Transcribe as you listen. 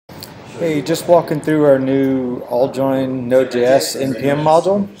Hey, just walking through our new AllJoyn Node.js NPM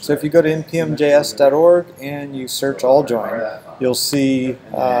module. So if you go to npmjs.org and you search AllJoyn, you'll see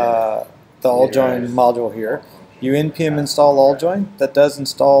the AllJoyn module here. You npm install AllJoyn. That does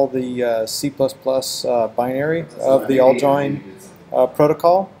install the C++ binary of the AllJoyn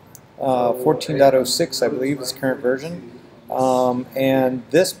protocol. 14.06, I believe, is current version. And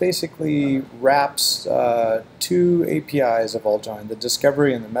this basically wraps two APIs of AllJoyn, the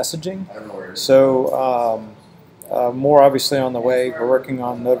discovery and the messaging. So more obviously on the way. We're working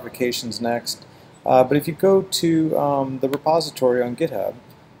on notifications next. But if you go to the repository on GitHub,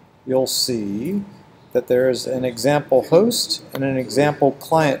 you'll see that there is an example host and an example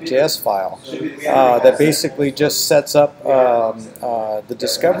client.js file that basically just sets up the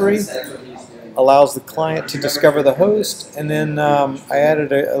discovery, allows the client to discover the host, and then I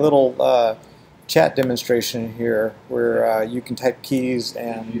added a little chat demonstration here where you can type keys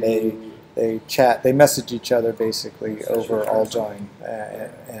and they message each other basically over AllJoyn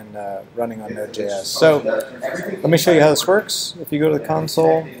and running on Node.js. So let me show you how this works. If you go to the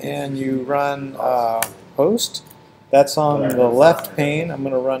console and you run host, that's on the left pane. I'm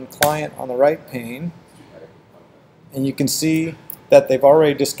going to run client on the right pane, and you can see that they've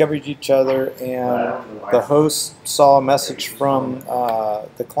already discovered each other, and the host saw a message from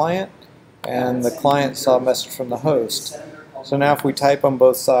the client, and the client saw a message from the host. So now if we type on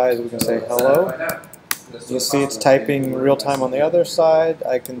both sides, we can say hello. You'll see it's typing real time on the other side.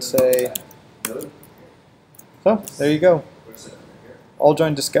 I can say, so there you go.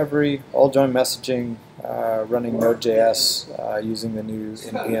 AllJoyn Discovery, AllJoyn Messaging, running Node.js using the new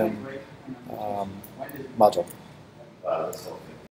NPM module.